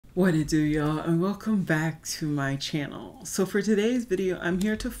What it do, y'all, and welcome back to my channel. So for today's video, I'm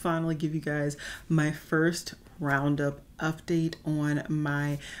here to finally give you guys my first roundup update on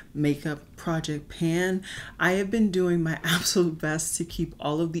my makeup project pan. I have been doing my absolute best to keep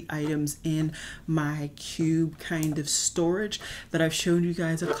all of the items in my cube kind of storage that I've shown you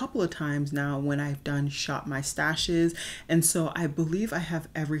guys a couple of times now when I've done shop my stashes, and so I believe I have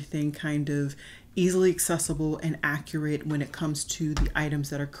everything kind of easily accessible and accurate when it comes to the items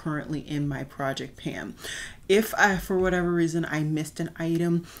that are currently in my project pan. If for whatever reason I missed an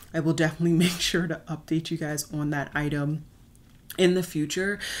item, I will definitely make sure to update you guys on that item in the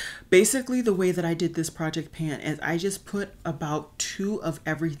future. Basically, the way that I did this project pan is I just put about 2 of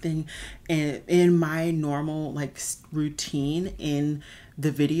everything in my normal routine in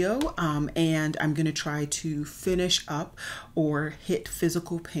the video, and I'm gonna try to finish up or hit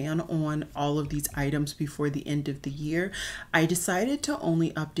physical pan on all of these items before the end of the year. I decided to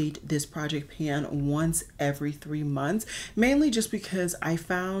only update this project pan once every 3 months, mainly just because I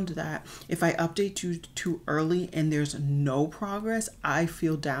found that if I update too early and there's no progress, I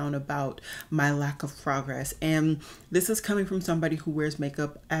feel down about my lack of progress. And this is coming from somebody who wears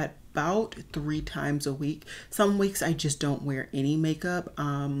makeup at about 3 times a week. Some weeks I just don't wear any makeup.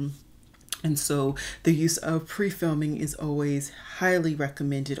 And so the use of pre-filming is always highly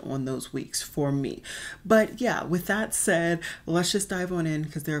recommended on those weeks for me. But yeah, with that said, let's just dive on in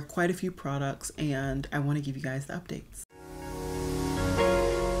because there are quite a few products and I want to give you guys the updates.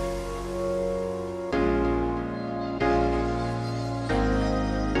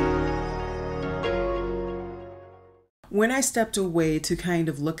 When I stepped away to kind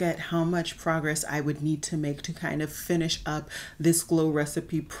of look at how much progress I would need to make to kind of finish up this Glow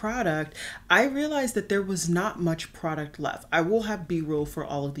Recipe product, I realized that there was not much product left. I will have B-roll for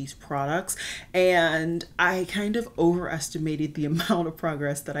all of these products, and I kind of overestimated the amount of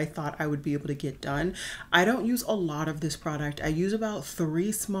progress that I thought I would be able to get done. I don't use a lot of this product. I use about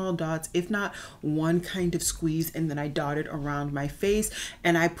 3 small dots, if not 1 kind of squeeze, and then I dot it around my face,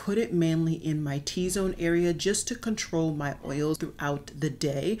 and I put it mainly in my T-zone area just to control my oils throughout the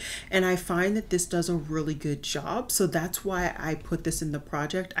day, and I find that this does a really good job. So that's why I put this in the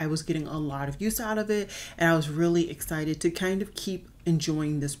project. I was getting a lot of use out of it, and I was really excited to kind of keep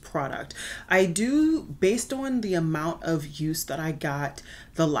enjoying this product. I do, based on the amount of use that I got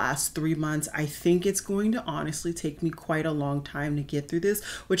the last 3 months, I think it's going to honestly take me quite a long time to get through this,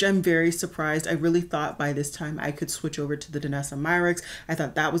 which I'm very surprised. I really thought by this time I could switch over to the Danessa Myricks. I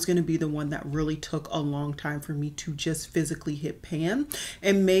thought that was going to be the one that really took a long time for me to just physically hit pan,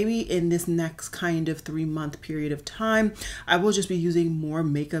 and maybe in this next kind of 3-month period of time I will just be using more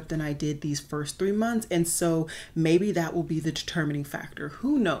makeup than I did these first 3 months, and so maybe that will be the determining factor.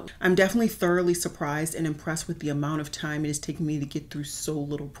 Who knows? I'm definitely thoroughly surprised and impressed with the amount of time it is taking me to get through so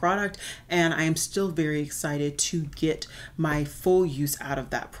little product, and I am still very excited to get my full use out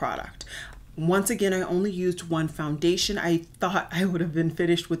of that product. Once again, I only used 1 foundation. I thought I would have been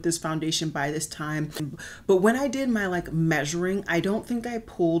finished with this foundation by this time, but when I did my measuring, I don't think I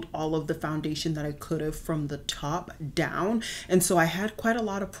pulled all of the foundation that I could have from the top down, and so I had quite a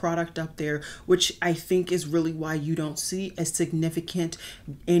lot of product up there, which I think is really why you don't see a significant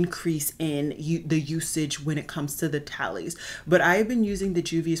increase in the usage when it comes to the tallies. But I have been using the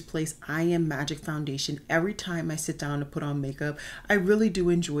Juvia's Place I Am Magic foundation every time I sit down to put on makeup. I really do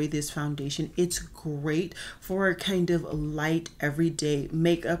enjoy this foundation. It's great for a kind of light everyday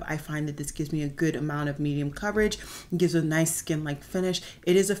makeup. I find that this gives me a good amount of medium coverage. It gives a nice skin-like finish.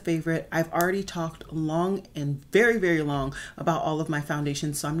 It is a favorite. I've already talked long and very, very long about all of my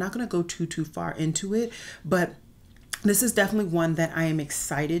foundations, so I'm not going to go too far into it, but this is definitely one that I am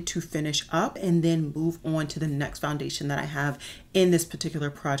excited to finish up and then move on to the next foundation that I have in this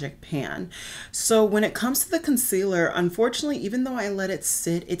particular project pan. So when it comes to the concealer, unfortunately, even though I let it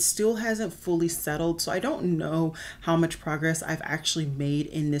sit, it still hasn't fully settled. So I don't know how much progress I've actually made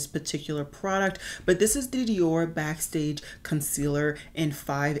in this particular product, but this is the Dior Backstage Concealer in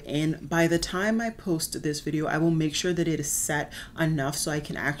 5. And by the time I post this video, I will make sure that it is set enough so I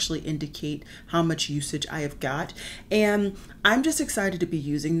can actually indicate how much usage I have got. And I'm just excited to be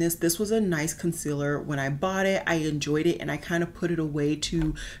using this. This was a nice concealer when I bought it. I enjoyed it, and I kind of put it away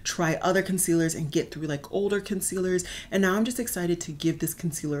to try other concealers and get through older concealers. And now I'm just excited to give this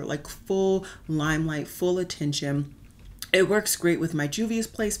concealer full limelight, full attention. It works great with my Juvia's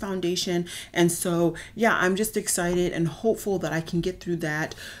Place foundation, and so yeah, I'm just excited and hopeful that I can get through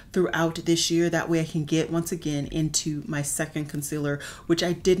that throughout this year. That way I can get once again into my second concealer, which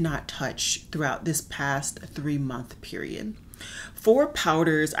I did not touch throughout this past 3-month period. For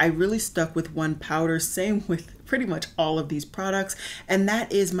powders, I really stuck with one powder, same with pretty much all of these products, and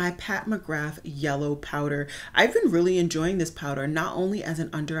that is my Pat McGrath Yellow Powder. I've been really enjoying this powder, not only as an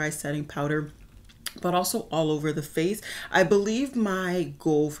under eye setting powder, but also all over the face. I believe my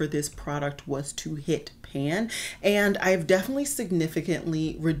goal for this product was to hit pan, and I've definitely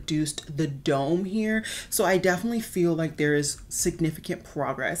significantly reduced the dome here. So I definitely feel like there is significant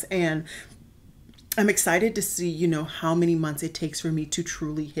progress, and I'm excited to see, you know, how many months it takes for me to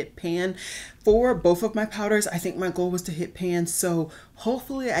truly hit pan. For both of my powders, I think my goal was to hit pan. So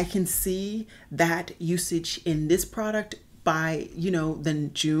hopefully I can see that usage in this product by, you know, the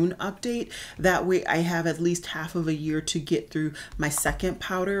June update. That way I have at least half of a year to get through my second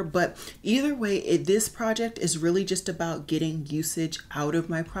powder. But either way, this project is really just about getting usage out of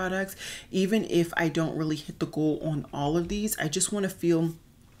my products. Even if I don't really hit the goal on all of these, I just want to feel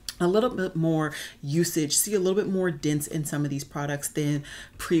a little bit more usage, see a little bit more dense in some of these products than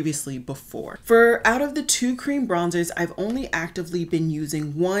previously before. For out of the two cream bronzers, I've only actively been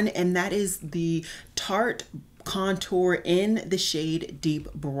using one, and that is the Tarte Contour in the shade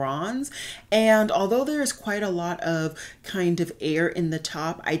Deep Bronze. And although there is quite a lot of kind of air in the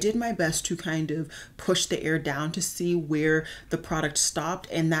top, I did my best to kind of push the air down to see where the product stopped,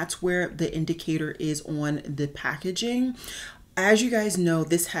 and that's where the indicator is on the packaging. As you guys know,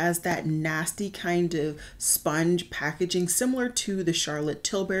 this has that nasty kind of sponge packaging similar to the Charlotte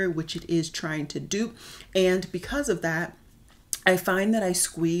Tilbury, which it is trying to dupe. And because of that, I find that I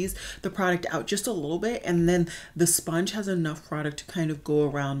squeeze the product out just a little bit, and then the sponge has enough product to kind of go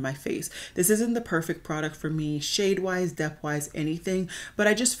around my face. This isn't the perfect product for me, shade-wise, depth-wise, anything, but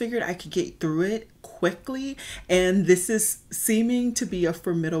I just figured I could get through it quickly, and this is seeming to be a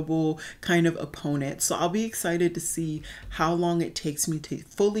formidable kind of opponent. So I'll be excited to see how long it takes me to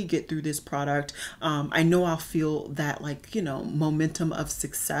fully get through this product. I know I'll feel that, like, you know, momentum of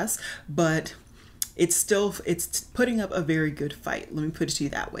success, but it's putting up a very good fight. Let me put it to you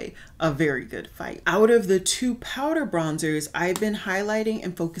that way, a very good fight. Out of the two powder bronzers, I've been highlighting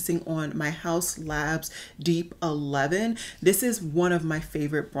and focusing on my Haus Labs Deep 11. This is one of my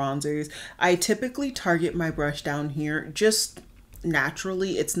favorite bronzers. I typically target my brush down here just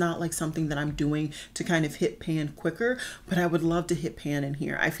naturally. It's not like something that I'm doing to kind of hit pan quicker, but I would love to hit pan in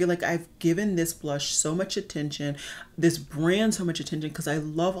here. I feel like I've given this blush so much attention, this brand so much attention, because I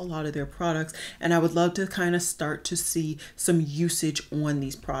love a lot of their products, and I would love to kind of start to see some usage on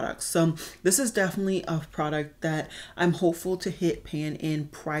these products. So this is definitely a product that I'm hopeful to hit pan in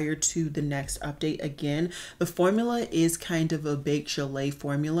prior to the next update. Again, the formula is kind of a baked gelée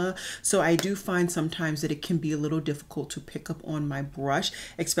formula, so I do find sometimes that it can be a little difficult to pick up on my brush,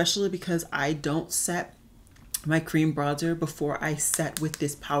 especially because I don't set my cream bronzer before I set with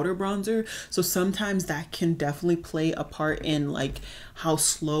this powder bronzer. So sometimes that can definitely play a part in like how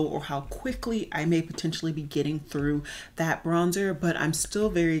slow or how quickly I may potentially be getting through that bronzer, but I'm still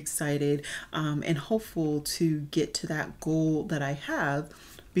very excited and hopeful to get to that goal that I have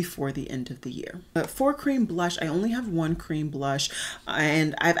before the end of the year. But for cream blush, I only have one cream blush,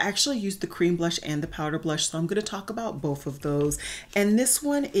 and I've actually used the cream blush and the powder blush, so I'm going to talk about both of those. And this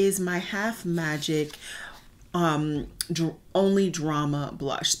one is my Half Magic Only Drama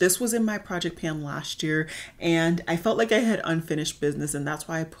blush. This was in my project pan last year, and I felt like I had unfinished business, and that's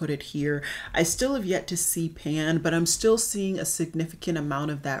why I put it here. I still have yet to see pan, but I'm still seeing a significant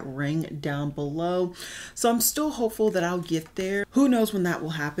amount of that ring down below, so I'm still hopeful that I'll get there. Who knows when that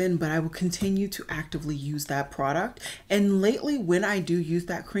will happen, but I will continue to actively use that product. And lately, when I do use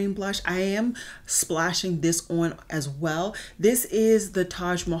that cream blush, I am splashing this on as well. This is the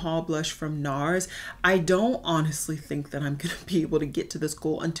Taj Mahal blush from NARS. I don't honestly think that I'm gonna be able to get to this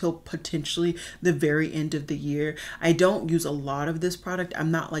goal until potentially the very end of the year. I don't use a lot of this product.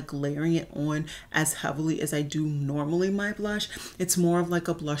 I'm not like layering it on as heavily as I do normally my blush. It's more of like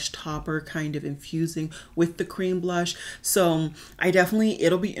a blush topper, kind of infusing with the cream blush. So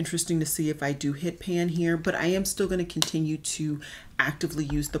it'll be interesting to see if I do hit pan here, but I am still going to continue to actively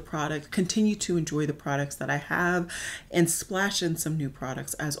use the product, continue to enjoy the products that I have, and splash in some new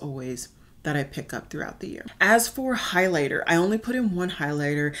products as always that I pick up throughout the year. As for highlighter, I only put in one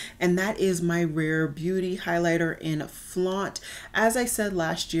highlighter, and that is my Rare Beauty highlighter in Flaunt. As I said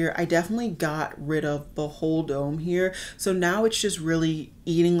last year, I definitely got rid of the whole dome here, so now it's just really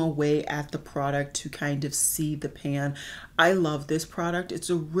eating away at the product to kind of see the pan. I love this product. It's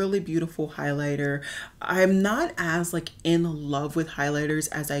a really beautiful highlighter. I'm not as like in love with highlighters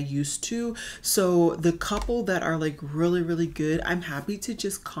as I used to. So the couple that are like really, really good, I'm happy to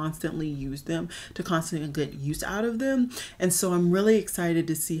just constantly use them, to constantly get use out of them. And so I'm really excited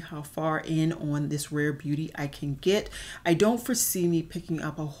to see how far in on this Rare Beauty I can get. I don't foresee me picking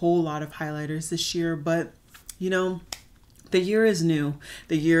up a whole lot of highlighters this year, but you know, the year is new.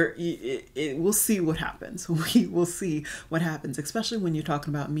 The year, we'll see what happens. We will see what happens, especially when you're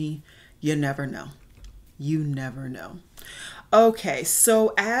talking about me. You never know. You never know. Okay,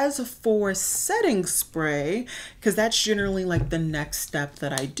 so as for setting spray, because that's generally like the next step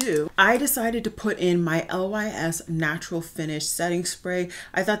that I do, I decided to put in my LYS Natural Finish setting spray.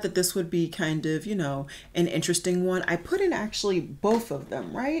 I thought that this would be kind of, you know, an interesting one. I put in actually both of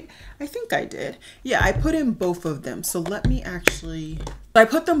them, right? I think I did. Yeah, I put in both of them. So let me actually... I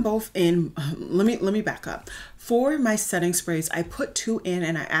put them both in. Let me back up. For my setting sprays, I put 2 in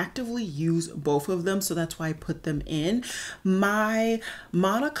and I actively use both of them. So that's why I put them in. My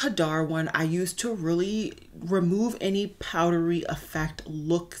Monica Dar one, I use to really remove any powdery effect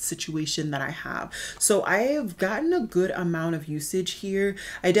look situation that I have. So I have gotten a good amount of usage here.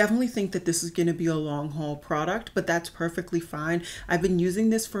 I definitely think that this is going to be a long haul product, but that's perfectly fine. I've been using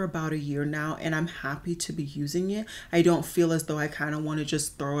this for about a year now and I'm happy to be using it. I don't feel as though I kind of want to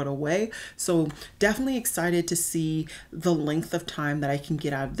just throw it away. So definitely excited to see the length of time that I can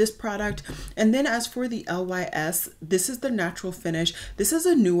get out of this product. And then as for the LYS, this is the Natural Finish. This is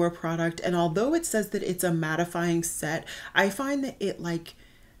a newer product, and although it says that it's a mattifying set, I find that it like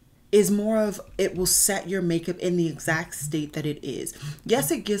is more of, it will set your makeup in the exact state that it is.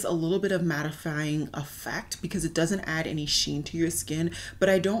 Yes, it gives a little bit of mattifying effect because it doesn't add any sheen to your skin, but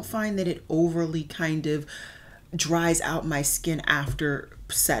I don't find that it overly kind of dries out my skin after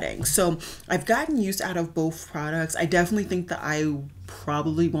setting. So I've gotten use out of both products. I definitely think that I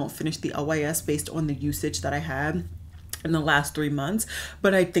probably won't finish the LYS based on the usage that I had in the last 3 months,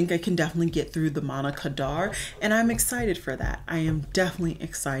 but I think I can definitely get through the Monica Dar, and I'm excited for that. I am definitely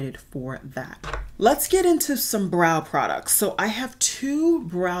excited for that. Let's get into some brow products. So I have 2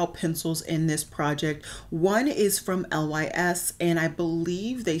 brow pencils in this project. One is from LYS, and I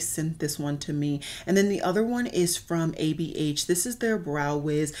believe they sent this one to me. And then the other one is from ABH. This is their Brow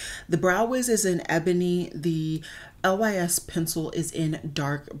Wiz. The Brow Wiz is in ebony. The LYS pencil is in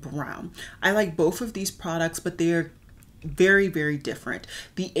dark brown. I like both of these products, but they're very, very different.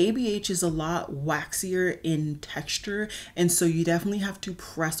 The ABH is a lot waxier in texture, and so you definitely have to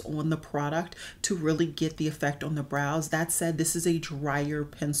press on the product to really get the effect on the brows. That said, this is a drier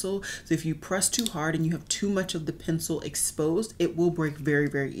pencil, so if you press too hard and you have too much of the pencil exposed, it will break very,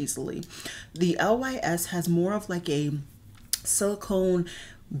 very easily. The LYS has more of like a silicone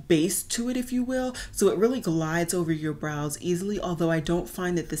base to it, if you will, so it really glides over your brows easily, although I don't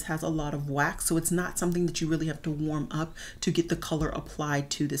find that this has a lot of wax, so it's not something that you really have to warm up to get the color applied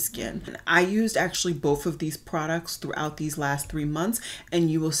to the skin. And I used actually both of these products throughout these last 3 months,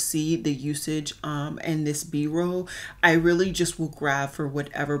 and you will see the usage in this B-roll. I really just will grab for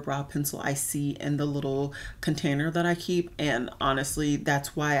whatever brow pencil I see in the little container that I keep, and honestly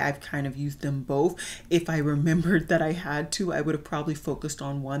that's why I've kind of used them both. If I remembered that I had to, I would have probably focused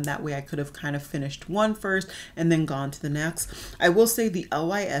on one. That way I could have kind of finished one first and then gone to the next. I will say the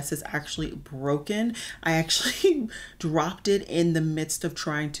LYS is actually broken. I actually dropped it in the midst of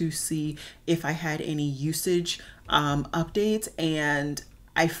trying to see if I had any usage updates, and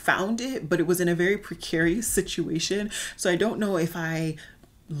I found it, but it was in a very precarious situation. So I don't know if I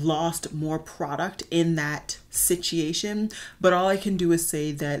lost more product in that situation, but all I can do is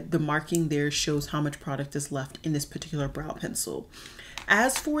say that the marking there shows how much product is left in this particular brow pencil.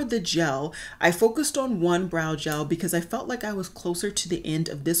 As for the gel, I focused on one brow gel because I felt like I was closer to the end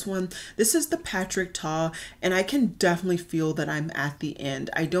of this one. This is the Patrick Ta, and I can definitely feel that I'm at the end.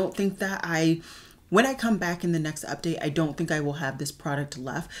 I don't think that when I come back in the next update, I don't think I will have this product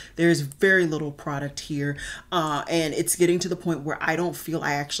left. There's very little product here, and it's getting to the point where I don't feel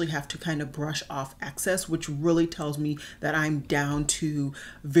I actually have to kind of brush off excess, which really tells me that I'm down to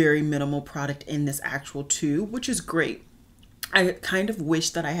very minimal product in this actual tube, which is great. I kind of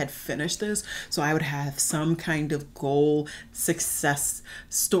wish that I had finished this so I would have some kind of goal success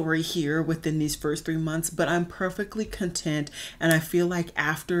story here within these first 3 months, but I'm perfectly content, and I feel like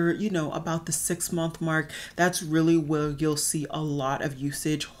after, you know, about the 6-month mark, that's really where you'll see a lot of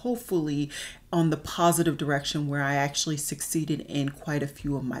usage, hopefully on the positive direction where I actually succeeded in quite a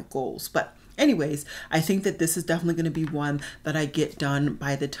few of my goals. But anyways, I think that this is definitely going to be one that I get done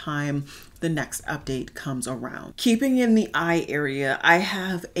by the time the next update comes around. Keeping in the eye area, I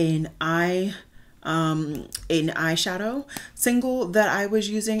have an eyeshadow single that I was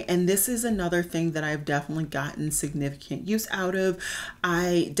using, and this is another thing that I've definitely gotten significant use out of.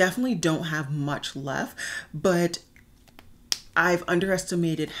 I definitely don't have much left, but I've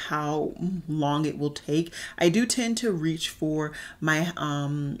underestimated how long it will take. I do tend to reach for my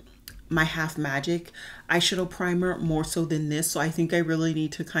my Half Magic eyeshadow primer more so than this, so I think I really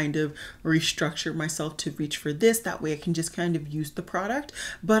need to kind of restructure myself to reach for this. That way I can just kind of use the product,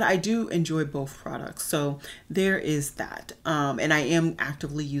 but I do enjoy both products, so there is that. And I am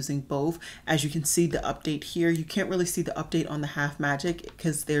actively using both. As you can see the update here, you can't really see the update on the Half Magic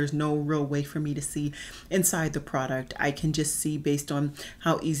because there's no real way for me to see inside the product. I can just see based on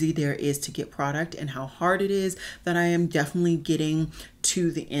how easy there is to get product and how hard it is that I am definitely getting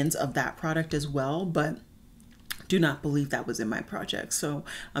to the ends of that product as well, but do not believe that was in my project, so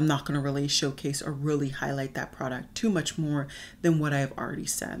I'm not going to really showcase or really highlight that product too much more than what I've already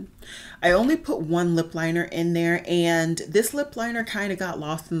said. I only put one lip liner in there, and this lip liner kind of got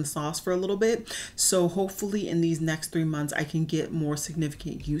lost in the sauce for a little bit, so hopefully in these next 3 months I can get more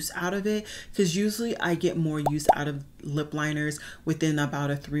significant use out of it, because usually I get more use out of lip liners within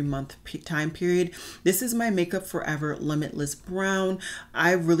about a 3-month time period. This is my Makeup Forever Limitless Brown.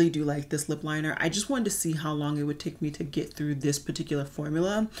 I really do like this lip liner. I just wanted to see how long it would take me to get through this particular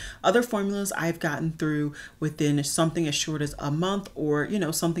formula. Other formulas I've gotten through within something as short as a month, or you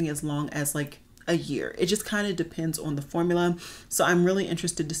know, something as long as like a year. It just kind of depends on the formula. So I'm really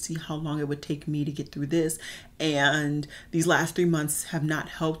interested to see how long it would take me to get through this. And these last 3 months have not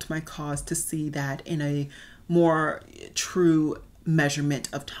helped my cause to see that in a more true measurement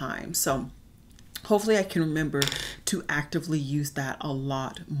of time. So hopefully I can remember to actively use that a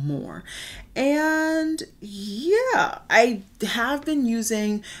lot more. And yeah, I have been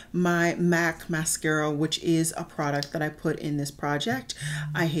using my MAC mascara, which is a product that I put in this project.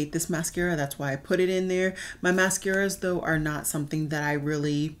 I hate this mascara, that's why I put it in there. My mascaras though are not something that I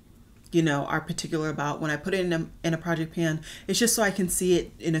really, you know, are particular about. When I put it in a project pan, it's just so I can see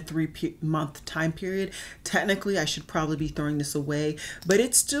it in a 3-month time period. Technically, I should probably be throwing this away, but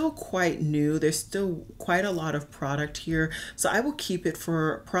it's still quite new. There's still quite a lot of product here. So I will keep it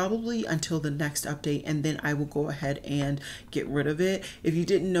for probably until the next update, and then I will go ahead and get rid of it. If you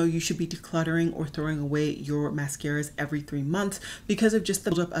didn't know, you should be decluttering or throwing away your mascaras every 3 months because of just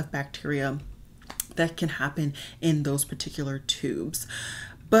the buildup of bacteria that can happen in those particular tubes.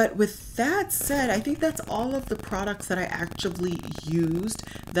 But with that said, I think that's all of the products that I actually used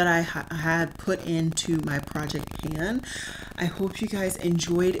that I had put into my project pan. I hope you guys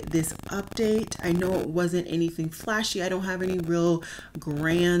enjoyed this update. I know it wasn't anything flashy. I don't have any real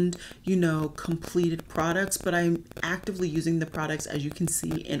grand, you know, completed products, but I'm actively using the products, as you can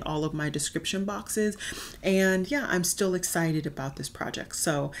see in all of my description boxes. And yeah, I'm still excited about this project.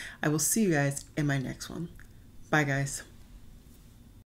 So I will see you guys in my next one. Bye guys.